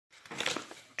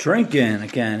Drinkin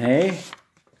Again, eh?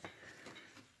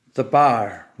 The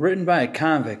Bar, written by a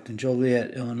convict in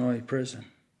Joliet, Illinois prison.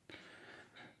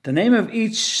 The name of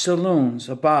each saloon's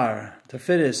a bar, the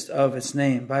fittest of its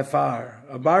name by far.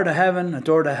 A bar to heaven, a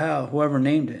door to hell, whoever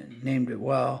named it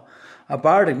well. A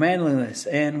bar to manliness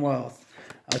and wealth,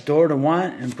 a door to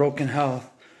want and broken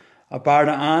health. A bar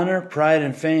to honor, pride,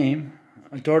 and fame,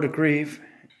 a door to grief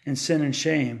and sin and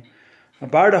shame. A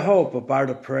bar to hope, a bar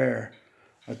to prayer,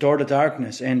 a door to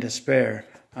darkness and despair.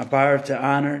 A bar to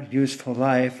honor, useful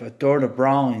life, a door to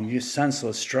brawling,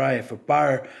 senseless strife. A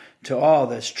bar to all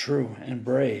that's true and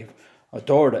brave, a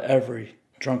door to every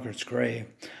drunkard's grave.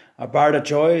 A bar to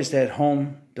joys that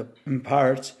home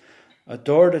imparts, a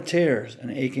door to tears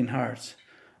and aching hearts.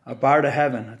 A bar to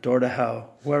heaven, a door to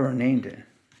hell, whoever named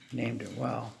it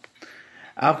well.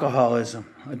 Alcoholism,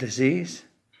 a disease?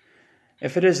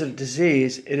 If it is a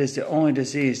disease, it is the only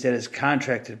disease that is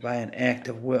contracted by an act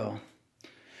of will.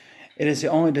 It is the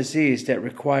only disease that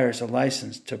requires a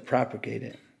license to propagate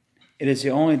it. It is the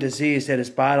only disease that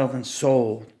is bottled and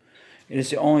sold. It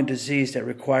is the only disease that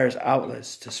requires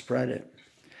outlets to spread it.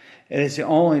 It is the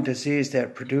only disease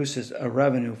that produces a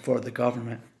revenue for the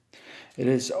government. It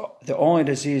is the only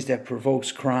disease that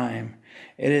provokes crime.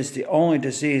 It is the only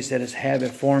disease that is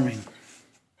habit-forming.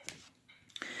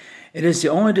 It is the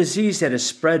only disease that is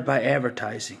spread by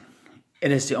advertising.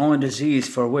 It is the only disease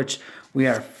for which we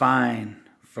are fined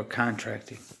for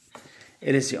contracting.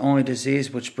 It is the only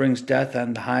disease which brings death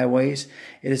on the highways.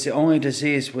 It is the only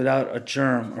disease without a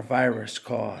germ or virus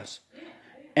cause,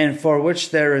 and for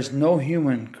which there is no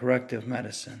human corrective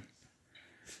medicine.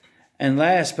 And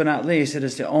last but not least, it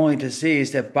is the only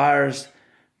disease that bars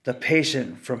the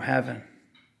patient from heaven.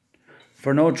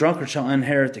 For no drunkard shall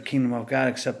inherit the kingdom of God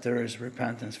except there is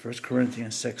repentance. 1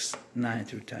 Corinthians 6, 9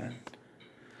 through 10.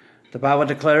 The Bible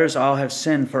declares all have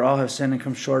sinned, for all have sinned and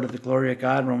come short of the glory of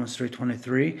God. Romans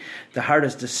 3:23. The heart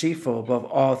is deceitful above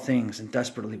all things and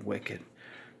desperately wicked.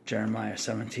 Jeremiah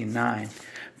 17:9.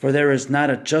 For there is not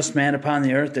a just man upon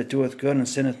the earth that doeth good and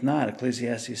sinneth not.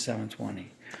 Ecclesiastes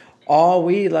 7:20. All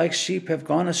we like sheep have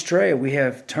gone astray. We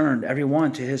have turned every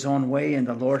one to his own way, and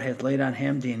the Lord hath laid on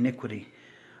him the iniquity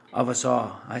of us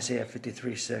all. Isaiah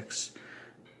 53:6.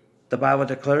 The Bible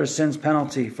declares sin's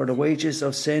penalty, for the wages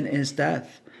of sin is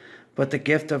death, but the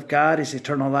gift of God is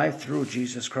eternal life through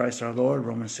Jesus Christ our Lord.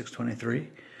 Romans 6:23.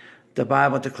 The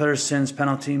Bible declares sin's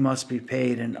penalty must be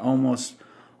paid, and almost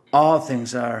all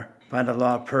things are by the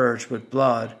law purged with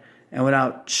blood, and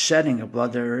without shedding of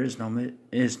blood there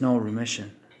is no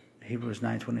remission. Hebrews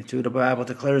 9:22. The Bible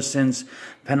declares sin's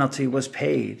penalty was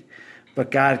paid,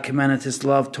 but God commended his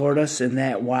love toward us in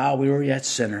that while we were yet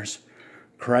sinners,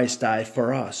 Christ died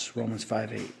for us. Romans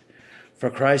 5:8. For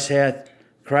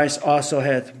Christ also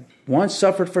hath once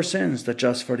suffered for sins, the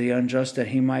just for the unjust, that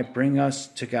he might bring us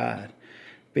to God,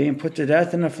 being put to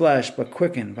death in the flesh, but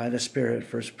quickened by the Spirit.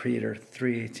 1 Peter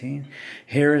 3:18.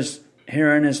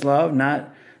 Herein is love,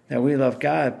 not that we love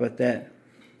God, but that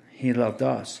he loved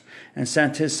us, and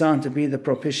sent his Son to be the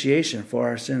propitiation for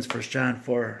our sins. 1 John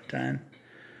 4:10.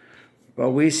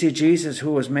 But we see Jesus,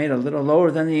 who was made a little lower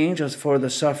than the angels for the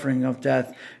suffering of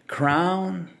death,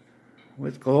 crowned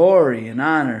with glory and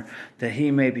honor, that he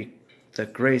may be the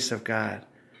grace of God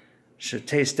should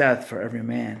taste death for every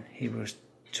man. Hebrews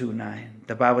 2:9.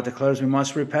 The Bible declares we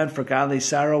must repent, for godly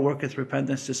sorrow worketh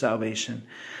repentance to salvation,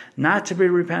 not to be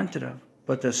repented of,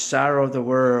 but the sorrow of the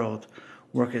world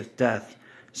worketh death.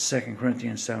 2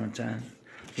 Corinthians 7:10.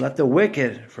 Let the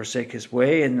wicked forsake his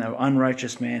way, and the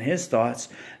unrighteous man his thoughts,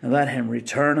 and let him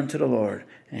return unto the Lord,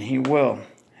 and he will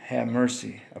have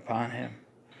mercy upon him,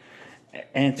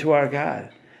 and to our God,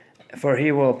 for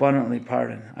he will abundantly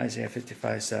pardon. Isaiah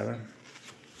 55:7.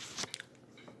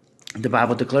 The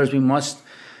Bible declares we must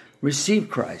receive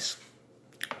Christ.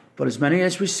 But as many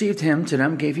as received him, to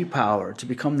them gave he power to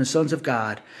become the sons of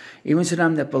God, even to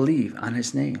them that believe on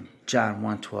his name. John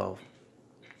 1:12.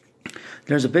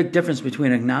 There's a big difference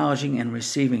between acknowledging and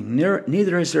receiving.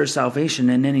 Neither is there salvation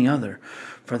in any other,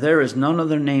 for there is none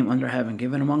other name under heaven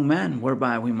given among men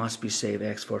whereby we must be saved.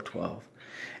 Acts 4:12.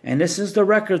 And this is the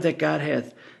record that God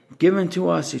hath given to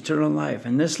us, eternal life,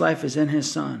 and this life is in his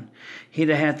Son. He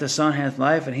that hath the Son hath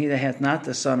life, and he that hath not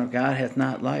the Son of God hath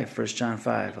not life. 1 John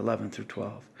 5:11 through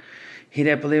 12. He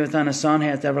that believeth on the Son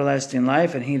hath everlasting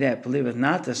life, and he that believeth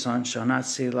not the Son shall not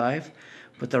see life,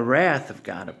 but the wrath of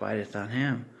God abideth on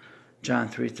him. John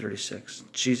 3:36.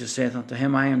 Jesus saith unto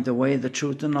him, I am the way, the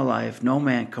truth, and the life. No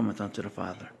man cometh unto the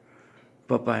Father,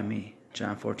 but by me.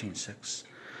 John 14:6.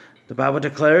 The Bible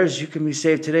declares you can be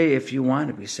saved today if you want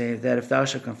to be saved, that if thou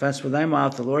shalt confess with thy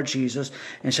mouth the Lord Jesus,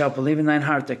 and shalt believe in thine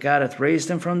heart that God hath raised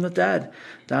him from the dead,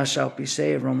 thou shalt be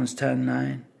saved. Romans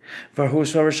 10:9. For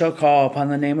whosoever shall call upon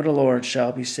the name of the Lord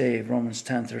shall be saved. Romans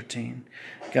 10:13.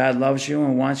 God loves you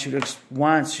and wants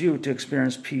you to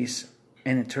experience peace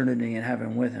and eternity in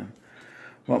heaven with him.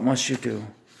 What must you do?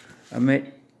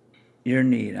 Admit your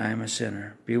need. I am a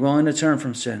sinner. Be willing to turn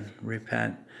from sin.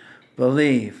 Repent.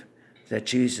 Believe that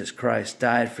Jesus Christ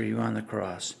died for you on the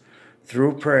cross.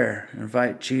 Through prayer,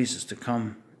 invite Jesus to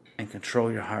come and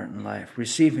control your heart and life.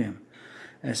 Receive him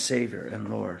as Savior and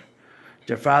Lord.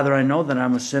 Dear Father, I know that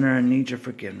I'm a sinner and need your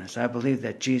forgiveness. I believe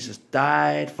that Jesus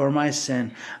died for my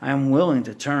sin. I am willing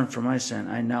to turn from my sin.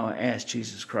 I now ask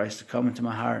Jesus Christ to come into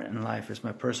my heart and life as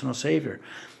my personal Savior.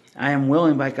 I am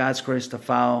willing by God's grace to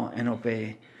follow and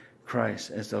obey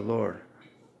Christ as the Lord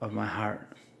of my heart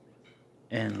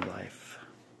and life.